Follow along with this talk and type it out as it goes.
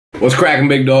What's cracking,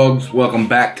 big dogs? Welcome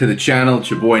back to the channel. It's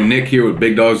your boy Nick here with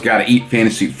Big Dogs Gotta Eat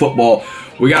Fantasy Football.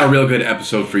 We got a real good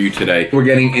episode for you today. We're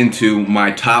getting into my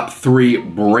top 3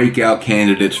 breakout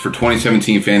candidates for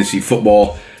 2017 fantasy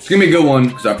football. It's gonna be a good one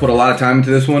because I put a lot of time into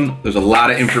this one. There's a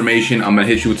lot of information. I'm gonna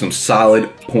hit you with some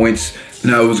solid points.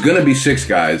 Now, it was gonna be 6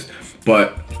 guys,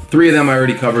 but 3 of them I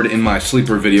already covered in my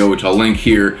sleeper video, which I'll link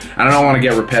here. I don't want to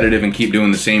get repetitive and keep doing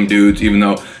the same dudes, even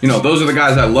though, you know, those are the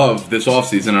guys I love this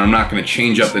offseason, and I'm not going to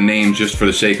change up the names just for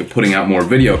the sake of putting out more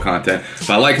video content. If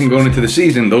I like them going into the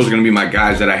season, those are going to be my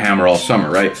guys that I hammer all summer,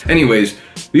 right? Anyways,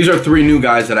 these are 3 new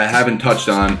guys that I haven't touched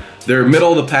on. They're middle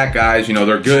of the pack guys, you know,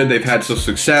 they're good, they've had some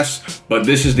success, but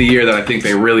this is the year that I think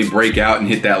they really break out and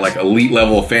hit that like elite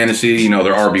level of fantasy. You know,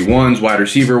 they're RB1s, wide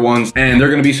receiver ones, and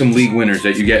they're gonna be some league winners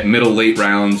that you get middle, late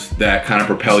rounds that kind of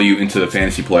propel you into the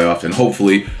fantasy playoffs and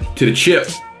hopefully to the chip.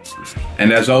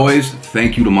 And as always,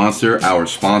 thank you to Monster, our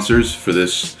sponsors, for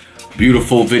this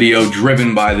beautiful video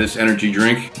driven by this energy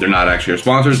drink. They're not actually our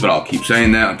sponsors, but I'll keep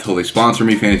saying that until they sponsor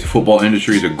me. Fantasy football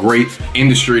industry is a great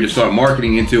industry to start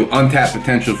marketing into. Untapped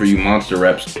potential for you Monster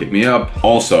reps. Hit me up.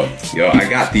 Also, yo, I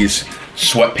got these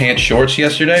sweatpants shorts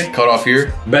yesterday, cut off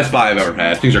here. Best buy I've ever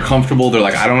had. Things are comfortable. They're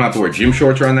like, I don't have to wear gym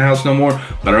shorts around the house no more,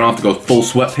 but I don't have to go full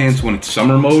sweatpants when it's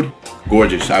summer mode.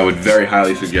 Gorgeous. I would very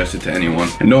highly suggest it to anyone.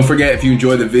 And don't forget, if you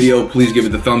enjoyed the video, please give it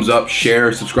the thumbs up,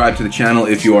 share, subscribe to the channel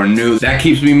if you are new. That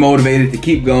keeps me motivated to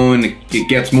keep going. It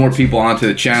gets more people onto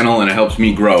the channel and it helps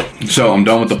me grow. So I'm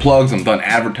done with the plugs. I'm done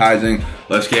advertising.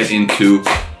 Let's get into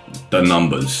the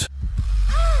numbers.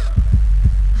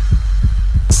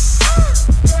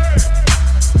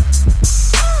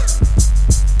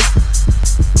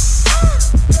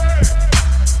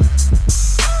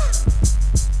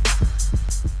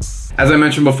 As I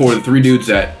mentioned before, the 3 dudes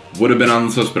that would have been on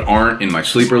this list but aren't in my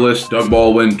sleeper list: Doug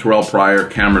Baldwin, Terrell Pryor,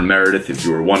 Cameron Meredith. If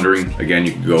you were wondering, again,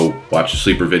 you can go watch the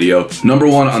sleeper video. Number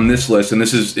 1 on this list, and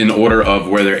this is in order of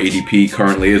where their ADP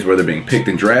currently is, where they're being picked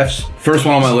in drafts. First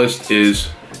one on my list is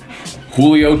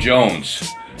Julio Jones.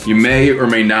 You may or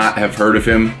may not have heard of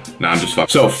him. Nah, I'm just fucking.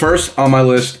 So first on my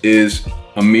list is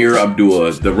Ameer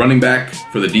Abdullah, the running back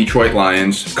for the Detroit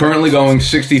Lions, currently going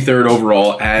 63rd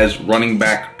overall as running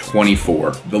back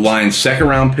 24. The Lions' 2nd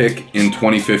round pick in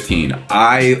 2015.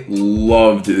 I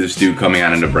loved this dude coming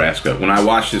out of Nebraska. When I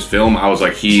watched his film, I was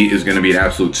like, he is going to be an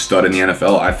absolute stud in the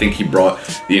NFL. I think he brought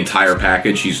the entire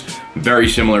package. He's very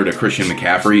similar to Christian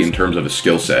McCaffrey in terms of his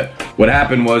skill set. What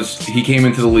happened was he came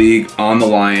into the league on the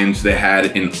Lions. They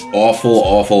had an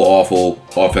awful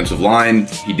offensive line.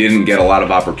 He didn't get a lot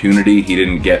of opportunity. He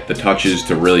didn't get the touches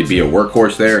to really be a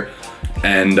workhorse there.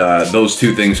 And those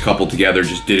 2 things coupled together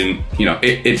just didn't, you know,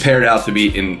 it paired out to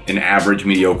be an average,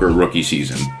 mediocre rookie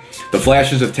season. The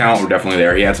flashes of talent were definitely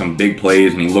there. He had some big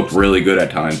plays and he looked really good at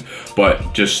times,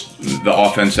 but just the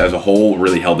offense as a whole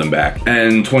really held him back.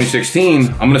 And 2016,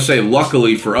 I'm gonna say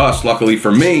luckily for us, luckily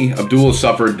for me, Abdullah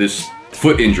suffered this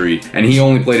foot injury, and he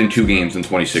only played in 2 games in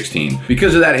 2016.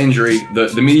 Because of that injury,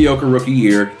 the mediocre rookie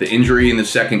year, the injury in the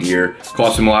 2nd year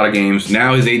cost him a lot of games.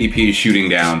 Now his ADP is shooting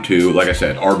down to, like I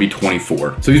said,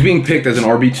 RB24. So he's being picked as an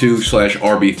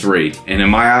RB2/RB3, and in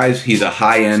my eyes, he's a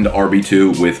high-end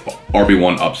RB2 with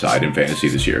RB1 upside in fantasy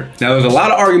this year. Now there's a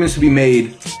lot of arguments to be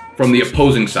made from the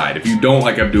opposing side. If you don't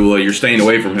like Abdullah, you're staying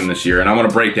away from him this year, and I want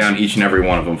to break down each and every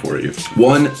one of them for you.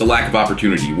 1, the lack of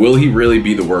opportunity. Will he really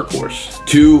be the workhorse?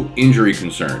 2, injury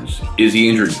concerns. Is he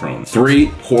injury prone?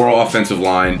 3, poor offensive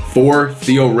line. 4,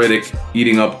 Theo Riddick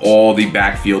eating up all the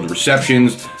backfield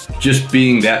receptions, just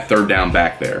being that 3rd down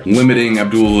back there, limiting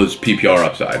Abdullah's PPR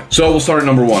upside. So we'll start at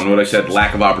number 1, what I said,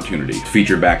 lack of opportunity to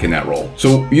feature back in that role.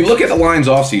 So you look at the Lions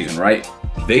offseason, right?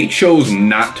 They chose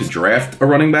not to draft a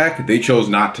running back. They chose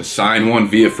not to sign one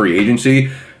via free agency.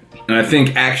 And I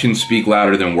think actions speak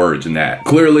louder than words in that.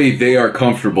 Clearly, they are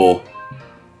comfortable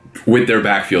with their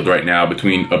backfield right now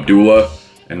between Abdullah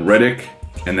and Riddick,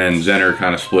 and then Zenner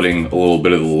kind of splitting a little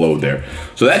bit of the load there.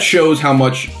 So that shows how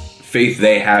much faith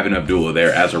they have in Abdullah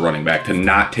there as a running back to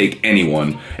not take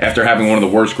anyone. After having one of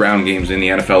the worst ground games in the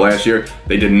NFL last year,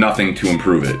 they did nothing to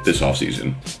improve it this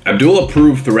offseason. Abdullah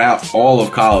proved throughout all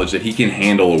of college that he can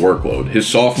handle a workload. His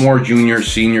sophomore, junior,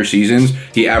 senior seasons,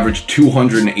 he averaged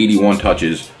 281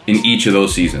 touches in each of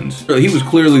those seasons. He was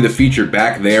clearly the featured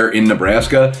back there in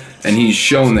Nebraska, and he's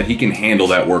shown that he can handle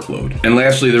that workload. And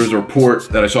lastly, there was a report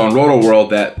that I saw on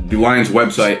Roto-World that the Lions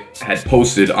website had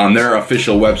posted on their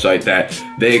official website that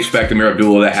they expect Ameer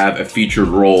Abdullah to have a featured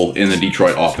role in the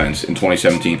Detroit offense in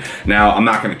 2017. Now, I'm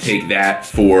not going to take that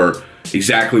for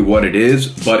exactly what it is,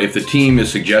 but if the team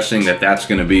is suggesting that that's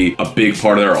going to be a big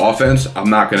part of their offense, I'm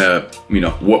not going to, you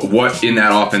know, what in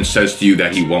that offense says to you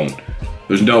that he won't.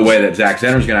 There's no way that Zach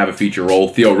Zenner's going to have a feature role.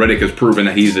 Theo Riddick has proven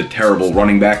that he's a terrible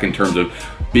running back in terms of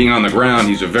being on the ground.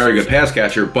 He's a very good pass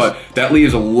catcher, but that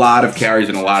leaves a lot of carries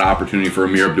and a lot of opportunity for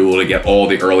Amir Abdullah to get all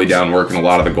the early down work and a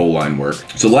lot of the goal line work.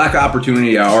 So lack of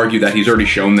opportunity, I argue that he's already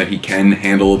shown that he can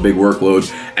handle a big workload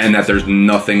and that there's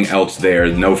nothing else there.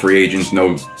 No free agents,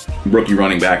 no rookie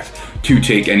running backs to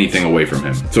take anything away from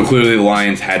him. So clearly the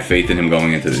Lions had faith in him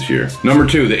going into this year. Number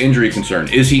 2, the injury concern.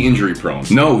 Is he injury prone?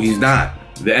 No, he's not.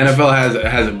 The NFL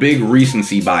has a big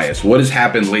recency bias. What has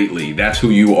happened lately? That's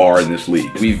who you are in this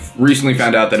league. We've recently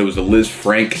found out that it was a Liz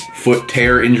Frank foot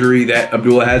tear injury that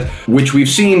Abdullah has, which we've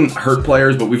seen hurt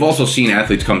players, but we've also seen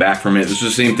athletes come back from it. This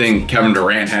is the same thing Kevin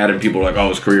Durant had, and people are like, oh,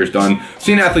 his career's done.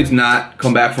 Seen athletes not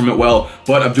come back from it well,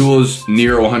 but Abdullah's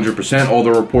near 100%. All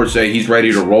the reports say he's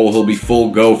ready to roll. He'll be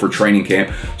full go for training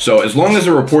camp. So as long as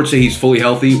the reports say he's fully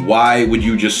healthy, why would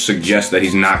you just suggest that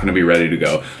he's not going to be ready to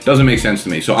go? Doesn't make sense to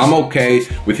me. So I'm okay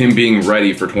with him being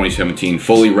ready for 2017,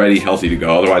 fully ready, healthy to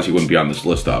go. Otherwise, he wouldn't be on this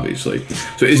list, obviously.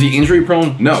 So is he injury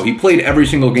prone? No, he played every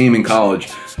single game in college,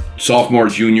 sophomore,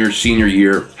 junior, senior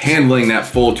year, handling that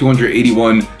full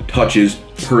 281 touches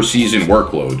per season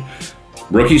workload.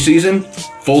 Rookie season,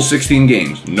 full 16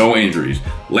 games, no injuries.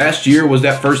 Last year was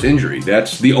that first injury.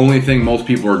 That's the only thing most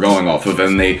people are going off of,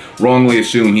 and they wrongly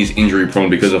assume he's injury prone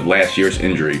because of last year's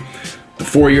injury. The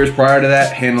 4 years prior to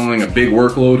that, handling a big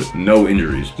workload, no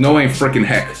injuries. No way in freaking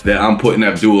heck that I'm putting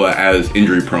Abdullah as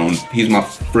injury prone. He's my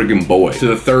friggin' boy. To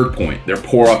the third point, their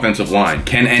poor offensive line.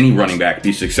 Can any running back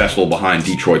be successful behind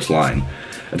Detroit's line?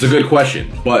 That's a good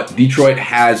question, but Detroit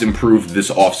has improved this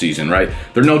offseason, right?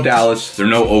 They're no Dallas, they're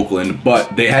no Oakland,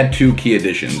 but they had 2 key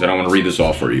additions, and I want to read this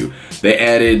off for you. They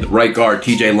added right guard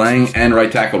TJ Lang and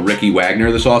right tackle Ricky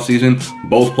Wagner this offseason.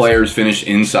 Both players finished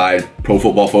inside Pro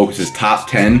Football Focus's top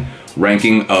 10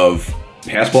 ranking of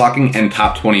pass blocking and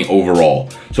top 20 overall.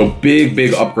 So big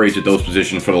upgrades at those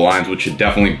positions for the Lions, which should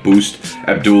definitely boost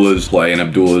Abdullah's play and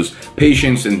Abdullah's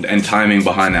patience and timing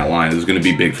behind that line. This is going to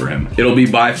be big for him. It'll be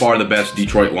by far the best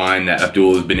Detroit line that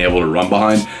Abdullah has been able to run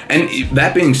behind. And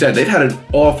that being said, they've had an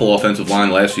awful offensive line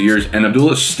the last few years, and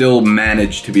Abdullah still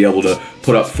managed to be able to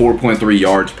put up 4.3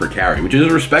 yards per carry, which is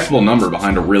a respectable number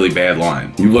behind a really bad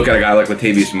line. You look at a guy like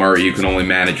Latavius Murray, you can only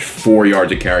manage 4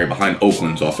 yards a carry behind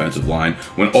Oakland's offensive line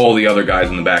when all the other guys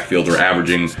in the backfield are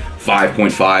averaging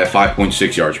 5.5,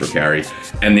 5.6 yards per carry.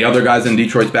 And the other guys in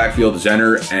Detroit's backfield,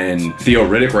 Zenner and Theo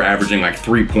Riddick, were averaging like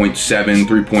 3.7,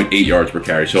 3.8 yards per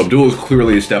carry. So Abdullah's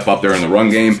clearly a step up there in the run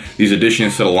game. These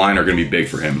additions to the line are going to be big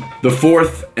for him. The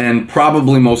fourth and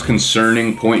probably most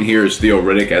concerning point here is Theo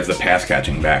Riddick as the pass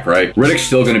catching back, right? Riddick's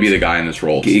still going to be the guy in this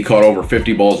role. He caught over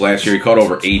 50 balls last year. He caught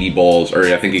over 80 balls, or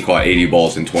I think he caught 80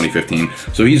 balls in 2015.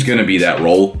 So he's going to be that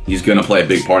role. He's going to play a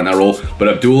big part in that role. But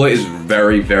Abdullah is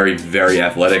very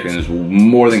athletic and is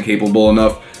more than capable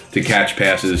enough to catch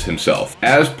passes himself.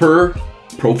 As per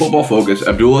Pro Football Focus,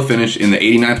 Abdullah finished in the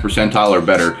 89th percentile or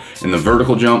better in the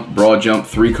vertical jump, broad jump,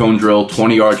 3-cone drill,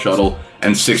 20-yard shuttle,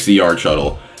 and 60-yard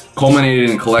shuttle, culminated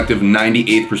in a collective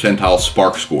 98th percentile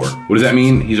SPARQ score. What does that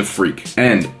mean? He's a freak.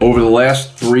 And over the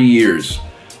last 3 years,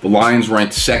 the Lions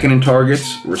ranked second in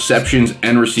targets, receptions,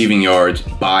 and receiving yards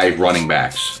by running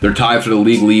backs. They're tied for the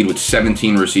league lead with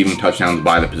 17 receiving touchdowns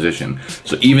by the position.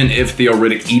 So even if Theo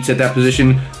Riddick eats at that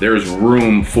position, there is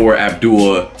room for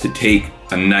Abdullah to take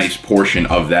a nice portion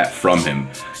of that from him.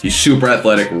 He's super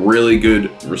athletic, really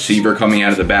good receiver coming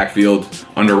out of the backfield,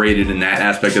 underrated in that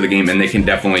aspect of the game, and they can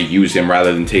definitely use him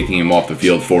rather than taking him off the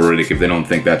field for Riddick if they don't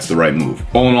think that's the right move.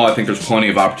 All in all, I think there's plenty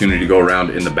of opportunity to go around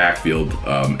in the backfield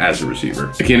as a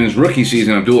receiver. Again, in his rookie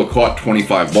season, Abdullah caught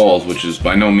 25 balls, which is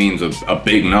by no means a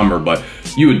big number, but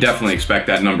you would definitely expect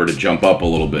that number to jump up a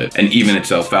little bit and even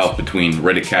itself out between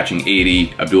Riddick catching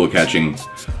 80, Abdullah catching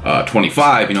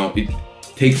 25. You know,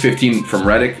 take 15 from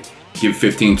Riddick, give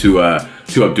 15 to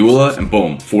Abdullah, and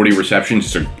boom, 40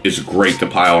 receptions is great to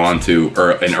pile onto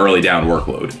an early down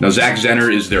workload. Now, Zach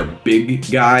Zenner is their big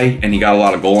guy, and he got a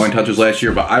lot of goal line touches last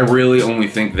year, but I really only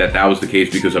think that was the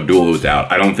case because Abdullah was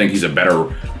out. I don't think he's a better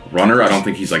runner. I don't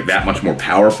think he's like that much more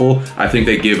powerful. I think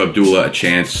they give Abdullah a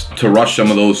chance to rush some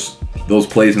of those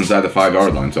plays inside the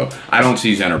 5-yard line. So I don't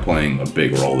see Zenner playing a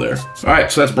big role there. All right,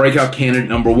 so that's breakout candidate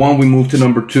number 1. We move to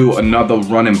number 2, another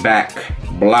running back.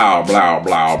 Blah, blah,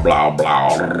 blah, blah,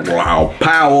 blah, blah.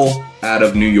 Powell out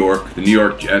of New York, the New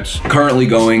York Jets, currently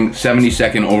going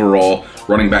 72nd overall,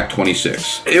 running back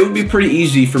 26. It would be pretty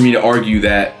easy for me to argue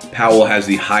that Powell has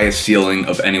the highest ceiling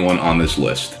of anyone on this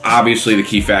list. Obviously, the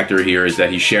key factor here is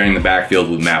that he's sharing the backfield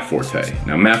with Matt Forte.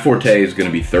 Now, Matt Forte is going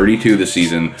to be 32 this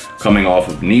season, coming off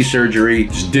of knee surgery.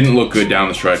 Just didn't look good down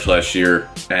the stretch last year,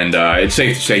 and it's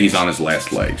safe to say he's on his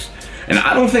last legs. And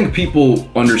I don't think people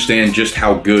understand just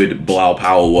how good Bilal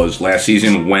Powell was last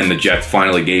season when the Jets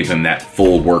finally gave him that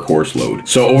full workhorse load.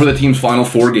 So over the team's final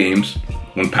 4 games,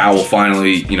 when Powell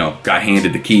finally, got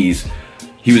handed the keys,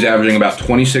 he was averaging about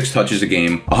 26 touches a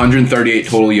game, 138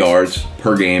 total yards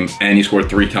per game, and he scored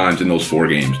 3 times in those 4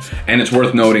 games. And it's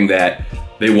worth noting that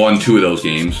they won 2 of those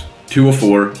games, 2 of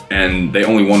 4, and they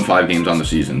only won 5 games on the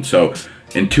season. So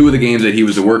in 2 of the games that he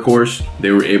was the workhorse,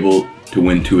 they were able to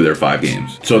win 2 of their 5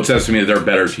 games. So it says to me that they're a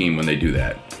better team when they do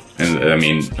that. And I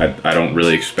mean, I don't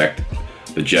really expect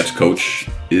the Jets coach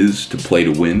is to play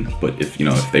to win, but if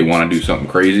they want to do something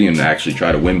crazy and actually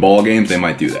try to win ball games, they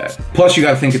might do that. Plus, you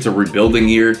got to think it's a rebuilding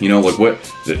year. Like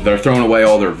what they're throwing away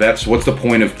all their vets. What's the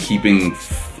point of feeding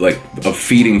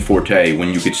Forte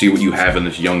when you could see what you have in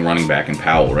this young running back in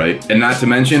Powell, right? And not to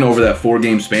mention, over that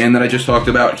 4-game span that I just talked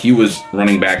about, he was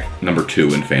running back number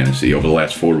 2 in fantasy over the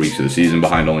last 4 weeks of the season,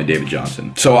 behind only David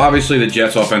Johnson. So obviously, the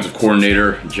Jets offensive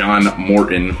coordinator John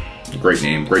Morton, great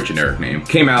name, great generic name,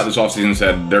 came out this offseason and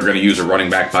said they're going to use a running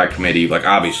back by committee. Like,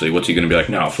 obviously, what's he going to be like?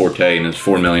 No, Forte and his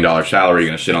 $4 million salary,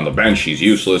 going to sit on the bench. He's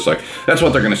useless. Like, that's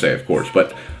what they're going to say, of course.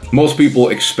 But most people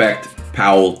expect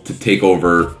Powell to take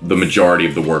over the majority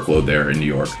of the workload there in New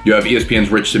York. You have ESPN's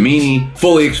Rich Cimini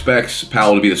fully expects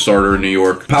Powell to be the starter in New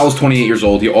York. Powell's 28 years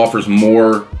old. He offers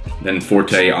more than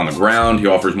Forte on the ground. He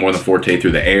offers more than Forte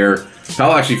through the air.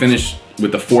 Powell actually finished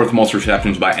with the 4th most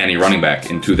receptions by any running back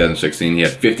in 2016. He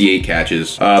had 58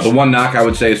 catches. The one knock I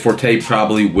would say is Forte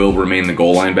probably will remain the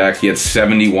goal line back. He had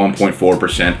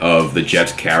 71.4% of the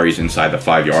Jets carries inside the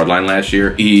 5-yard line last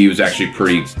year. He was actually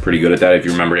pretty good at that. If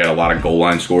you remember, he had a lot of goal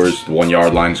line scores,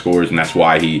 1-yard line scores, and that's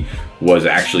why he was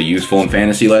actually useful in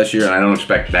fantasy last year, and I don't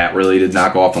expect that really to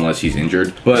knock off unless he's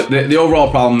injured. But the overall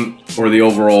problem, or the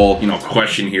overall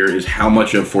question here, is how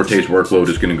much of Forte's workload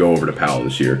is going to go over to Powell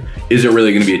this year. Is it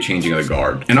really going to be a changing of the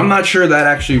guard? And I'm not sure that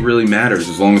actually really matters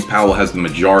as long as Powell has the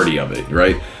majority of it,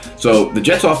 right? So the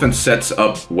Jets offense sets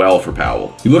up well for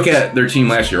Powell. You look at their team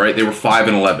last year, right? They were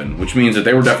 5-11, which means that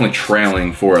they were definitely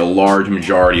trailing for a large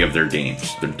majority of their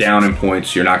games. They're down in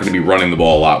points. You're not going to be running the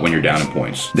ball a lot when you're down in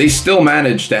points. They still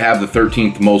managed to have the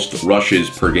 13th most rushes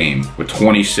per game with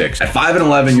 26. At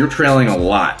 5-11, you're trailing a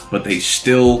lot, but they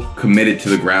still committed to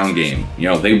the ground game.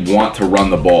 They want to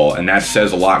run the ball, and that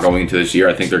says a lot going into this year.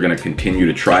 I think they're going to continue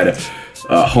to try to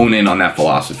hone in on that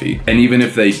philosophy. And even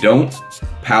if they don't,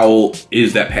 Powell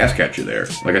is that pass catcher there.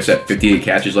 Like I said, 58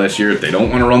 catches last year. If they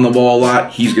don't want to run the ball a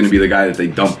lot, he's going to be the guy that they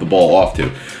dump the ball off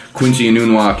to. Quincy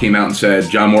Enunwa came out and said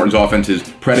John Morton's offense is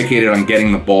predicated on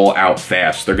getting the ball out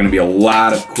fast. There are going to be a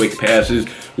lot of quick passes,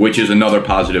 which is another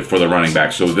positive for the running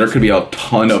back. So there could be a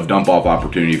ton of dump-off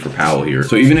opportunity for Powell here.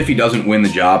 So even if he doesn't win the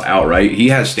job outright, he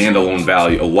has standalone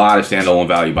value, a lot of standalone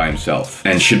value by himself,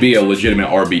 and should be a legitimate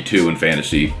RB2 in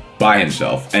fantasy by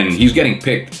himself. And he's getting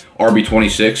picked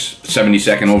RB26,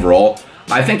 72nd overall.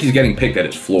 I think he's getting picked at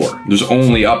his floor. There's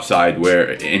only upside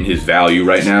where in his value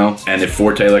right now. And if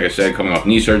Forte, like I said, coming off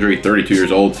knee surgery, 32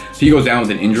 years old, if he goes down with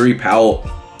an injury, Powell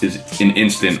is an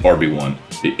instant RB1.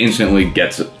 It instantly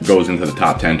goes into the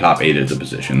top 10, top 8 at the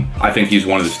position. I think he's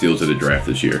one of the steals of the draft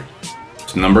this year.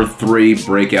 It's number 3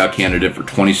 breakout candidate for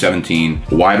 2017.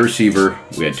 Wide receiver.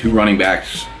 We had 2 running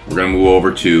backs. We're going to move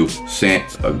over to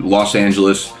Los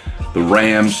Angeles. The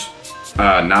Rams.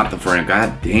 Not the Rams.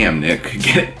 God damn, Nick.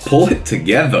 Pull it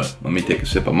together. Let me take a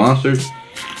sip of Monster.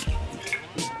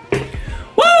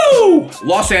 Woo!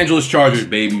 Los Angeles Chargers,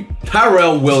 baby.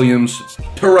 Tyrell, whatever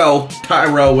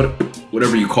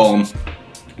you call him.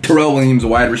 Tyrell Williams, a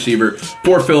wide receiver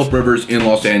for Phillip Rivers in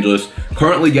Los Angeles.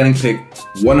 Currently getting picked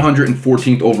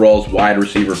 114th overall as wide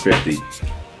receiver 50.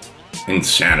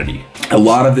 Insanity. A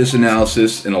lot of this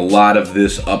analysis and a lot of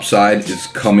this upside is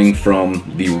coming from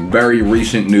the very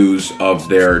recent news of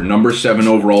their number 7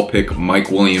 overall pick, Mike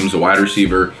Williams, a wide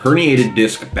receiver, herniated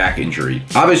disc back injury.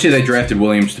 Obviously, they drafted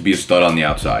Williams to be a stud on the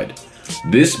outside.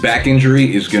 This back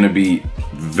injury is going to be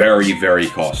very, very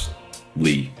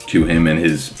costly to him and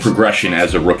his progression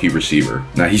as a rookie receiver.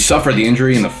 Now, he suffered the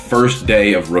injury in the first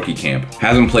day of rookie camp.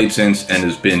 Hasn't played since and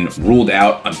has been ruled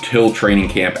out until training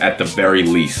camp at the very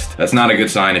least. That's not a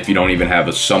good sign if you don't even have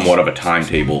a somewhat of a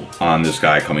timetable on this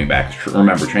guy coming back.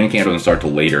 Remember, training camp doesn't start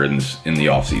till later in the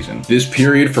offseason. This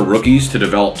period for rookies to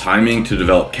develop timing, to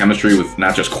develop chemistry with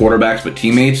not just quarterbacks but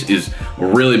teammates is a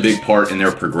really big part in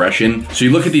their progression. So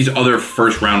you look at these other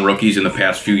first-round rookies in the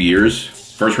past few years,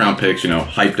 first-round picks,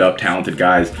 hyped up, talented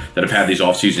guys that have had these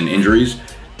off-season injuries,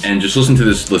 and just listen to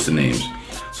this list of names.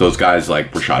 So it's guys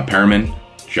like Rashad Perriman,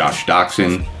 Josh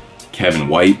Doxson, Kevin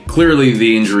White. Clearly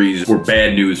the injuries were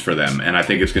bad news for them, and I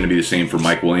think it's going to be the same for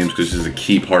Mike Williams because this is a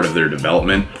key part of their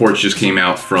development. Reports just came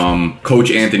out from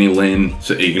Coach Anthony Lynn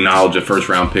to acknowledge a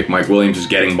first-round pick. Mike Williams is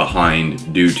getting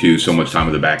behind due to so much time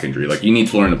with a back injury. Like, you need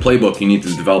to learn the playbook, you need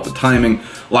to develop the timing,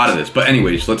 a lot of this. But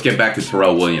anyways, let's get back to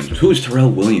Terrell Williams. Who is Terrell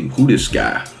Williams? Who this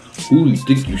guy? Who do you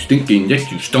think you stinking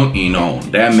that you stunting on?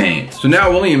 That man. So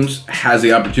now Williams has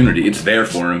the opportunity. It's there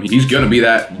for him. He's going to be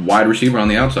that wide receiver on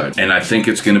the outside. And I think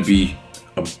it's going to be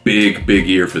a big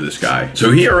year for this guy.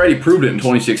 So he already proved it in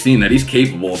 2016 that he's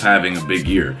capable of having a big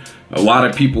year. A lot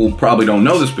of people probably don't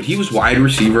know this, but he was wide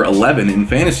receiver 11 in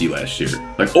fantasy last year.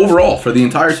 Like, overall, for the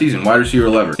entire season, wide receiver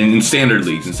 11. In standard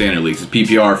leagues, His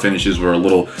PPR finishes were a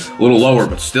little lower,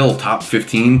 but still top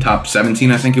 15, top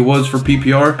 17, I think it was, for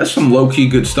PPR. That's some low-key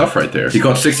good stuff right there. He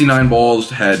caught 69 balls,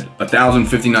 had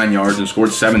 1,059 yards, and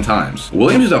scored 7 times.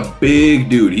 Williams is a big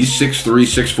dude. He's 6'3",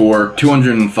 6'4",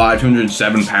 205,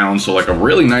 207 pounds, so like a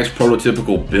really nice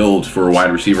prototypical build for a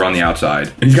wide receiver on the outside.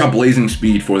 And he's got blazing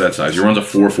speed for that size. He runs a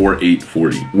 4.4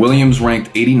 840. Williams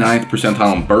ranked 89th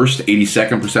percentile in burst,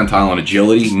 82nd percentile in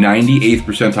agility, 98th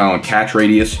percentile in catch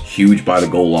radius, huge by the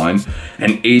goal line,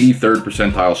 and 83rd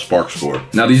percentile spark score.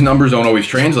 Now, these numbers don't always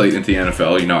translate into the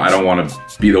NFL. You know, I don't want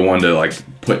to be the one to like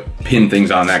pin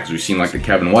things on that because we've seen like the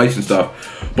Kevin Whites and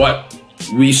stuff, but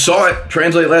we saw it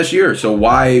translate last year, so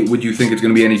why would you think it's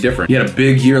going to be any different? He had a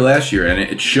big year last year, and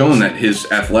it's shown that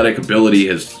his athletic ability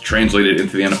has translated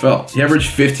into the NFL. He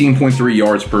averaged 15.3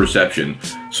 yards per reception.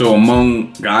 So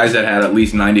among guys that had at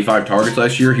least 95 targets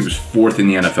last year, he was 4th in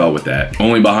the NFL with that.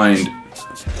 Only behind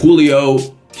Julio,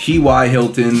 T.Y.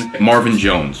 Hilton, Marvin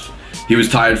Jones. He was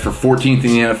tied for 14th in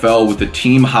the NFL with a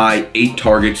team-high 8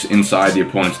 targets inside the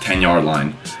opponent's 10-yard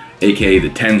line, aka the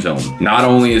 10 zone. Not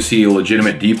only is he a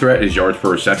legitimate deep threat, his yards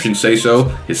per reception say so,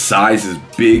 his size is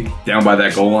big down by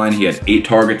that goal line. He had 8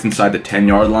 targets inside the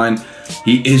 10-yard line.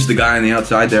 He is the guy on the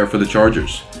outside there for the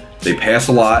Chargers. They pass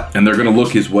a lot, and they're going to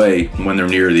look his way when they're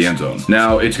near the end zone.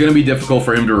 Now, it's going to be difficult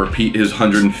for him to repeat his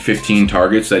 115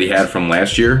 targets that he had from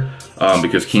last year,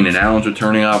 because Keenan Allen's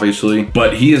returning, obviously.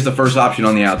 But he is the first option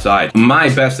on the outside.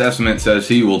 My best estimate says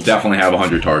he will definitely have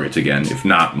 100 targets again, if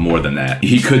not more than that.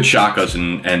 He could shock us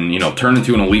and you know, turn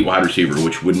into an elite wide receiver,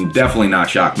 which would definitely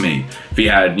not shock me if he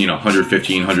had, you know,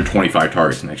 115, 125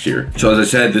 targets next year. So as I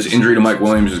said, this injury to Mike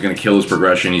Williams is going to kill his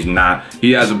progression.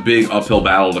 He has a big uphill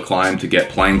battle to climb to get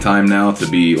playing time now to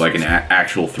be like an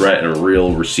actual threat and a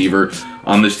real receiver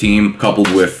on this team,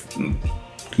 coupled with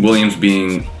Williams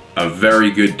being a very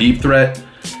good deep threat,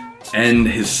 and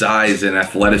his size and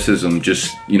athleticism,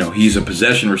 just, you know, he's a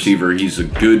possession receiver. He's a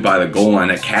good by the goal line.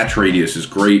 That catch radius is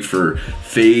great for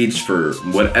fades, for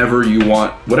whatever you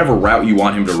want, whatever route you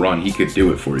want him to run, he could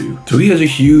do it for you. So he has a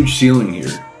huge ceiling here.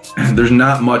 There's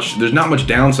not much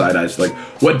downside. Like,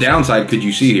 what downside could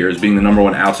you see here as being the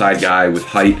 #1 outside guy with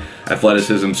height,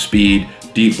 athleticism, speed,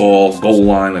 deep ball, goal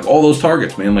line, like all those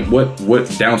targets, man? Like,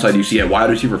 what downside do you see at wide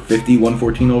receiver 50,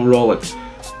 114 overall? Like,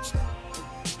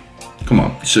 come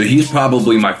on. So he's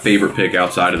probably my favorite pick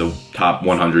outside of the top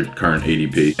 100 current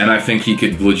ADP. And I think he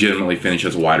could legitimately finish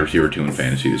as a wide receiver 2 in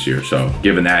fantasy this year. So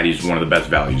given that, he's one of the best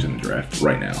values in the draft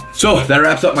right now. So that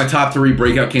wraps up my top 3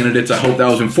 breakout candidates. I hope that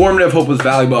was informative. Hope it was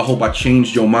valuable. I hope I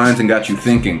changed your minds and got you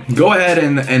thinking. Go ahead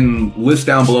and list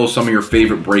down below some of your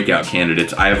favorite breakout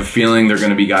candidates. I have a feeling they're going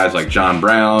to be guys like John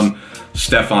Brown,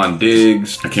 Stephon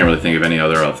Diggs. I can't really think of any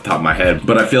other off the top of my head,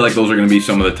 but I feel like those are going to be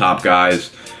some of the top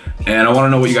guys. And I want to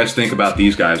know what you guys think about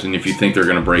these guys and if you think they're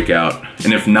going to break out.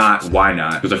 And if not, why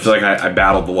not? Because I feel like I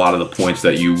battled a lot of the points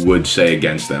that you would say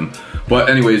against them. But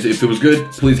anyways, if it was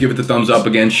good, please give it the thumbs up.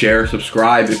 Again, share,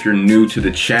 subscribe if you're new to the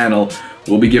channel.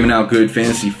 We'll be giving out good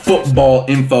fantasy football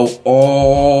info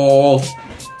all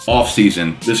off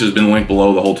season. This has been linked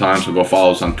below the whole time, so go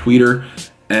follow us on Twitter.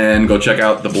 And go check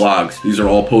out the blog. These are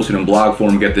all posted in blog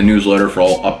form. Get the newsletter for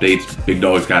all updates, Big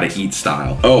Dog's Gotta Eat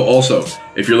style. Oh, also,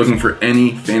 if you're looking for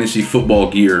any fantasy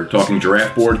football gear, talking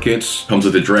draft board kits, comes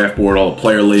with a draft board, all the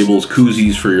player labels,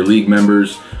 koozies for your league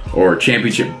members, or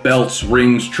championship belts,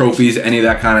 rings, trophies, any of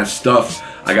that kind of stuff.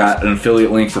 I got an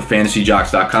affiliate link for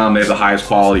fantasyjocks.com. They have the highest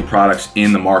quality products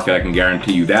in the market. I can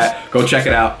guarantee you that. Go check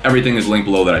it out. Everything is linked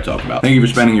below that I talk about. Thank you for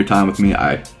spending your time with me.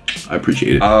 I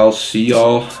appreciate it. I'll see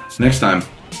y'all next time.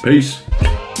 Peace.